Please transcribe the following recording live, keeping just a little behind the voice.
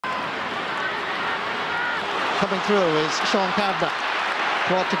coming through is Sean Cadna.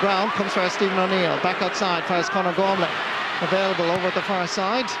 Brought to ground, comes for Stephen O'Neill. Back outside for Conor Gormley. Available over at the far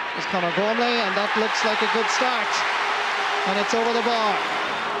side is Conor Gormley, and that looks like a good start. And it's over the bar.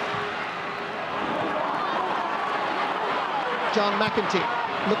 John McEntee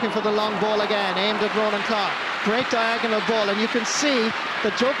looking for the long ball again, aimed at Ronan Clark. Great diagonal ball, and you can see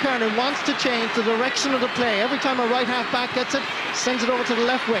that Joe Kernan wants to change the direction of the play. Every time a right half back gets it, sends it over to the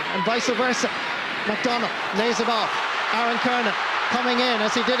left wing, and vice versa. McDonald lays it off. Aaron Kernan coming in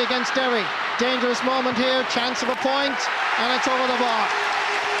as he did against Derry. Dangerous moment here, chance of a point, and it's over the bar.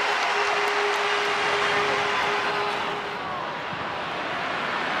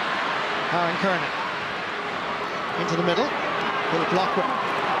 Aaron Kernan into the middle. Will Blockwood.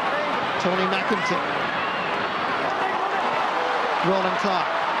 Tony McEntee. Ronan Clark.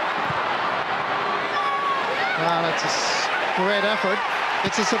 Well, it's a great effort.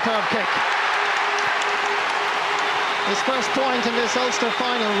 It's a superb kick. His first point in this Ulster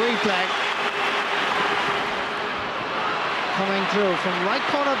Final Replay. Coming through from right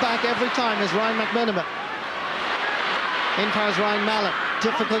corner back every time is Ryan McMiniman. In comes Ryan Mallon.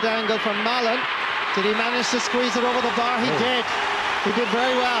 Difficult angle from Mallon. Did he manage to squeeze it over the bar? He did. He did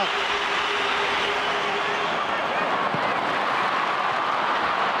very well.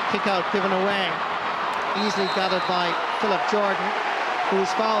 Kick out given away. Easily gathered by Philip Jordan, who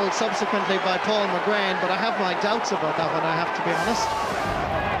was fouled subsequently by Paul McGrain, but I have my doubts about that one, I have to be honest.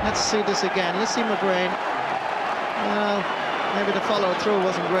 Let's see this again. Let's see McGrain. Well, maybe the follow-through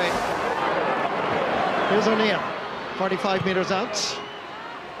wasn't great. Here's O'Neill, 45 metres out.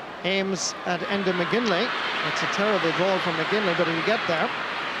 Aims at Enda McGinley. It's a terrible ball from McGinley, but he'll get there.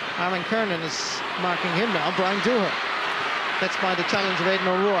 Aaron Kernan is marking him now. Brian Dooher gets by the challenge of Aidan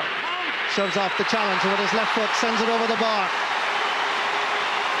O'Rourke. Shoves off the challenge with his left foot, sends it over the bar.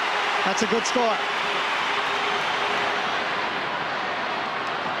 That's a good score.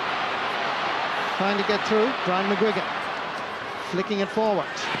 Trying to get through, Brian McGuigan. Flicking it forward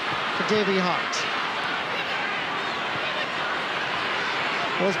to Davy Hart.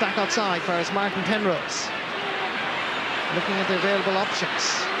 Goes back outside for his Martin Penrose. Looking at the available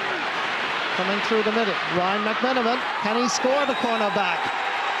options. Coming through the middle, Ryan McMiniman. Can he score the corner back?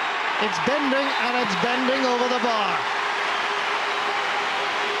 It's bending, and it's bending over the bar.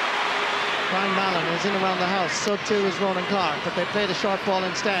 Ryan Mallon is in around the house, so too is Ronan Clark, but they played a short ball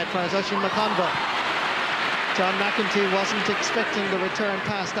instead for Oisin McConville. John McEntee wasn't expecting the return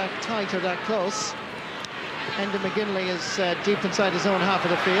pass that tight or that close. Enda McGinley is deep inside his own half of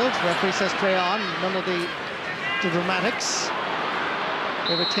the field. Referee says play on, none of the dramatics.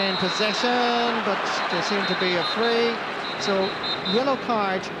 They retain possession, but they seem to be a free. So yellow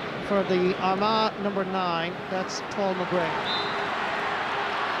card for the Armagh number 9, that's Paul McGrain.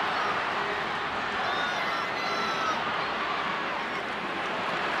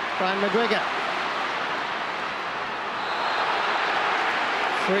 Brian McGregor.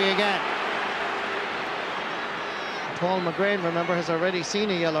 Free again. Paul McGrain, remember, has already seen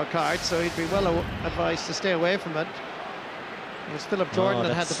a yellow card, so he'd be well advised to stay away from it. It was Philip Jordan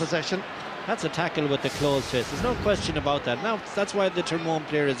that had the possession. That's a tackle with the closed fist. There's no question about that. Now, that's why the Tyrone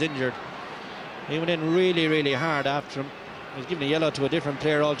player is injured. He went in really, really hard after him. He was given a yellow to a different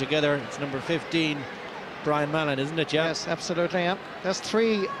player altogether. It's number 15, Brian Mallon, isn't it, yeah? Yes, absolutely, yeah. There's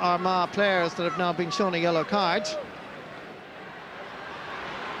 3 Armagh players that have now been shown a yellow card.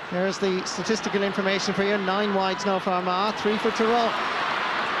 There's the statistical information for you. 9 wides now for Armagh, 3 for Tyrone.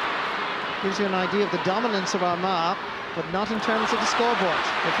 Gives you an idea of the dominance of Armagh, but not in terms of the scoreboard.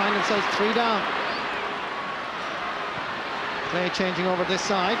 They find themselves 3 down. Play changing over this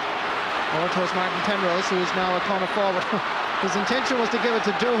side. Over towards Martin Penrose, who is now a corner forward. His intention was to give it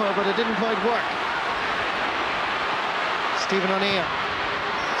to Dooher, but it didn't quite work. Stephen O'Neill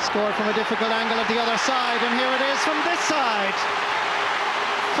scored from a difficult angle at the other side, and here it is from this side.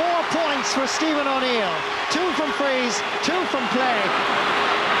 4 points for Stephen O'Neill. 2 from frees, 2 from play.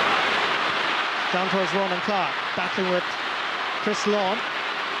 Down towards Ronan Clark, battling with Chris Lawn.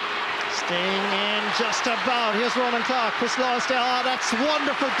 Staying in just about. Here's Ronan Clark. Chris Law is still. Oh, that's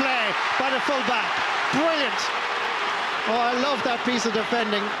wonderful play by the fullback. Brilliant. Oh, I love that piece of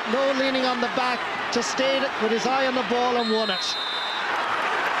defending. No leaning on the back. Just stayed with his eye on the ball and won it.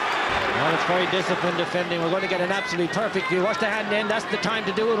 Well, it's very disciplined defending. We're going to get an absolutely perfect view. Watch the hand in. That's the time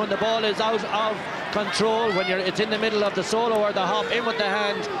to do it when the ball is out of control. When it's in the middle of the solo or the hop, in with the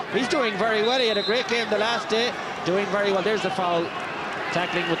hand. He's doing very well. He had a great game the last day. Doing very well. There's the foul.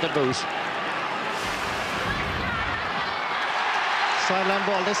 Tackling with the boot. Sideline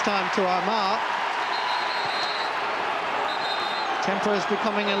ball this time to Armagh. Temper is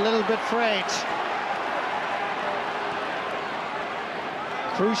becoming a little bit frayed.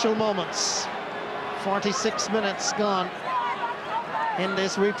 Crucial moments. 46 minutes gone in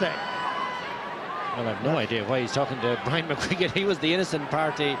this replay. Well, I have no idea why he's talking to Brian McGuigan. He was the innocent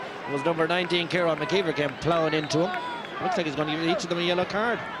party. It was number 19, Kieran McKeever, came ploughing into him. Looks like he's going to give each of them a yellow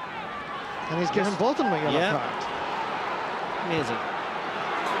card. And he's given both of them a yellow card. Amazing.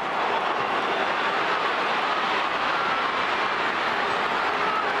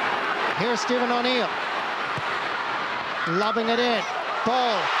 Here's Stephen O'Neill. Lobbing it in.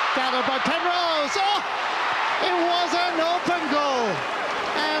 Ball gathered by Penrose. Oh! It was an open goal.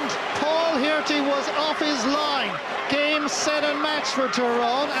 And Paul Hirty was off his line. Game, set and match for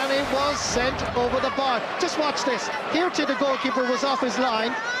Tyrone, and it was sent over the bar. Just watch this. Hirty, the goalkeeper, was off his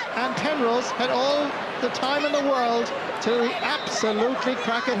line, and Penrose had all the time in the world to absolutely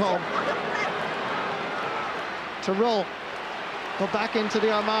crack it home. Tyrone go back into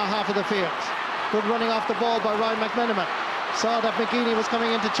the Armagh half of the field. Good running off the ball by Ryan McMiniman. Saw that McGeaney was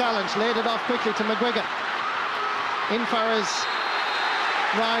coming into challenge, laid it off quickly to McGuigan. In far as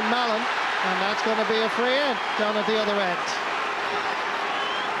Ryan Mallon, and that's going to be a free in down at the other end.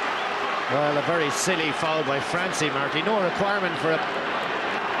 Well, a very silly foul by Francie, Marty. No requirement for it.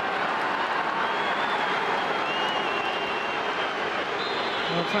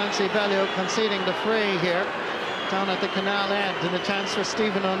 Well, Francie Bellew conceding the free here down at the canal end, and a chance for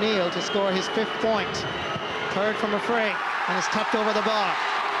Stephen O'Neill to score his 5th point. 3rd from a free, and it's tapped over the bar.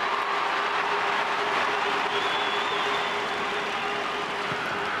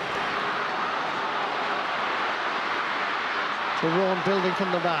 Tyrone building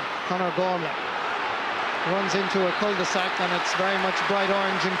from the back. Conor Gormley runs into a cul-de-sac, and it's very much bright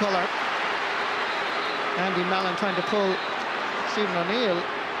orange in colour. Andy Mallon trying to pull Stephen O'Neill,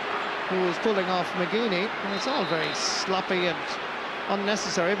 who is pulling off McGeaney, and it's all very sloppy and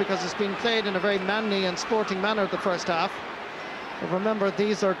unnecessary because it's been played in a very manly and sporting manner the first half. But remember,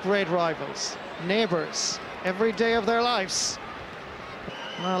 these are great rivals, neighbours, every day of their lives.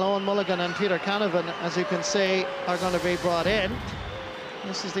 Well, Owen Mulligan and Peter Canavan, as you can see, are going to be brought in.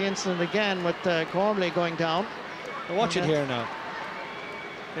 This is the incident again with Gormley going down. Watch it here now.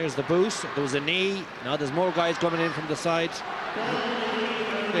 There's the boost. There was a knee. Now there's more guys coming in from the side.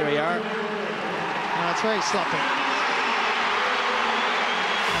 There we are. Now it's very sloppy.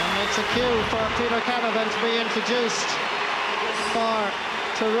 And it's a cue for Peter Canavan to be introduced for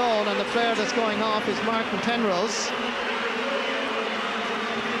Tyrone, and the player that's going off is Martin Penrose.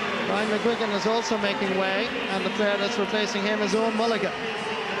 Ryan McGuigan is also making way, and the player that's replacing him is Owen Mulligan.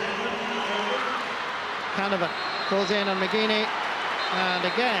 Canavan goes in on McGeaney, and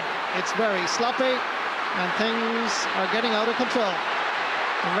again, it's very sloppy, and things are getting out of control.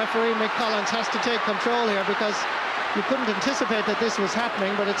 And referee Mick Collins has to take control here, because you couldn't anticipate that this was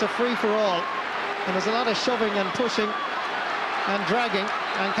happening, but it's a free-for-all. And there's a lot of shoving and pushing and dragging,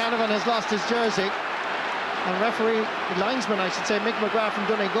 and Canavan has lost his jersey. And referee, linesman I should say, Mick McGrath from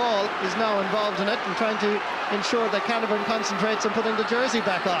Donegal is now involved in it and trying to ensure that Canavan concentrates on putting the jersey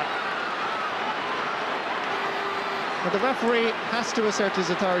back on. But the referee has to assert his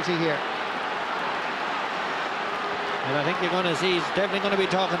authority here. And I think you're going to see, he's definitely going to be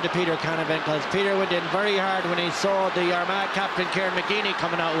talking to Peter Canavan, because Peter went in very hard when he saw the Armagh captain, Kieran McGeaney,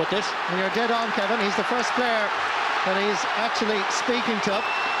 coming out with this. And you're dead on, Kevin. He's the first player that he's actually speaking to.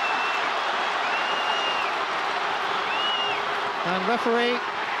 And referee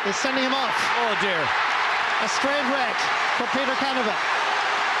is sending him off. Oh dear. A straight red for Peter Canavan.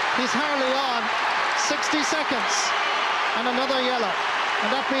 He's hardly on. 60 seconds. And another yellow. And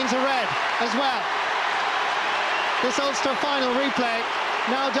that means a red as well. This Ulster Final Replay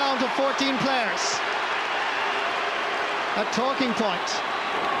now down to 14 players. A talking point.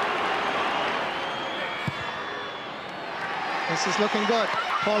 This is looking good.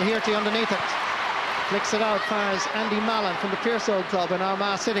 Paul Hirty underneath it. Flicks it out far as Andy Mallon from the Pearsall Club in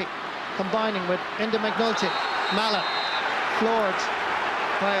Armagh City, combining with Enda McNulty. Mallon floored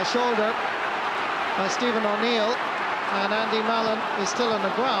by a shoulder by Stephen O'Neill, and Andy Mallon is still on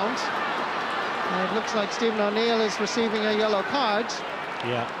the ground. And it looks like Stephen O'Neill is receiving a yellow card.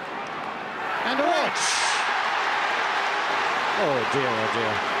 Yeah. And a red. Oh dear, oh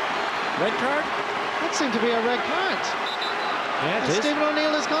dear. Red card? That seemed to be a red card. Yeah, it is. Stephen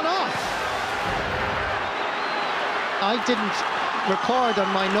O'Neill has gone off. I didn't record on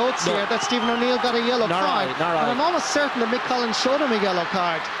my notes here that Stephen O'Neill got a yellow card. And I'm almost certain that Mick Collins showed him a yellow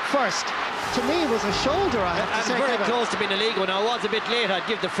card first. To me, it was a shoulder, I have to say. Very close to being illegal. Now, I was a bit late. I'd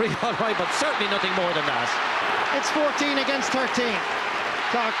give the free all right, but certainly nothing more than that. It's 14 against 13.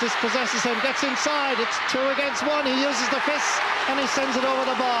 Clark dispossesses him, gets inside. It's 2 against 1. He uses the fists and he sends it over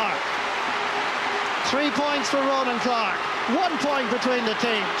the bar. 3 points for Ronan Clark. 1 point between the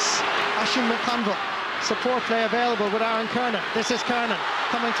teams. Oisin McConville, support play available with Aaron Kernan. This is Kernan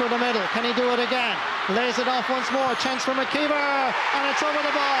coming through the middle. Can he do it again? Lays it off once more. Chance for McKeever, and it's over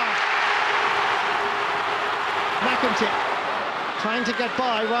the bar. McEntee trying to get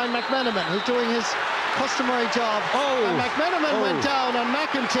by Ryan McMenamin, who's doing his customary job. And McMenamin went down, and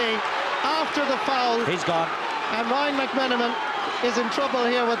McEntee, after the foul, he's gone. And Ryan McMenamin is in trouble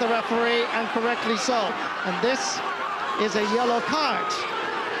here with the referee, and correctly so. And this is a yellow card.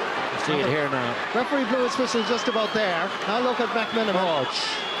 See it here now. Referee blew his whistle just about there. Now look at McMenamin.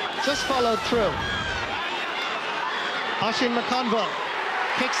 Just followed through. Oisin McConville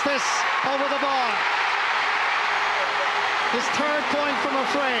kicks this over the bar. His 3rd point from a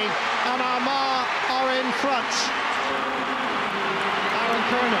free, and Armagh are in front. Aaron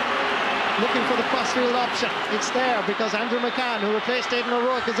Kernan looking for the crossfield option. It's there because Andrew McCann, who replaced Aidan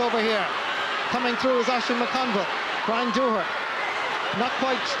O'Rourke, is over here. Coming through is Oisin McConville. Brian Dooher not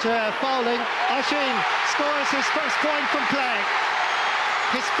quite fouling. Oisin scores his 1st point from play.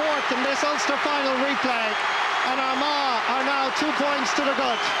 His 4th in this Ulster Final Replay. And Armagh are now 2 points to the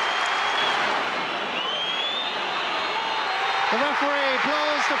good. The referee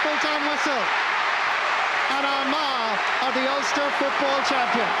blows the full-time whistle. And Armagh are the Ulster football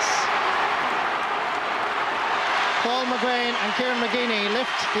champions. Paul McGrain and Kieran McGeeney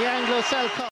lift the Anglo-Celt Cup.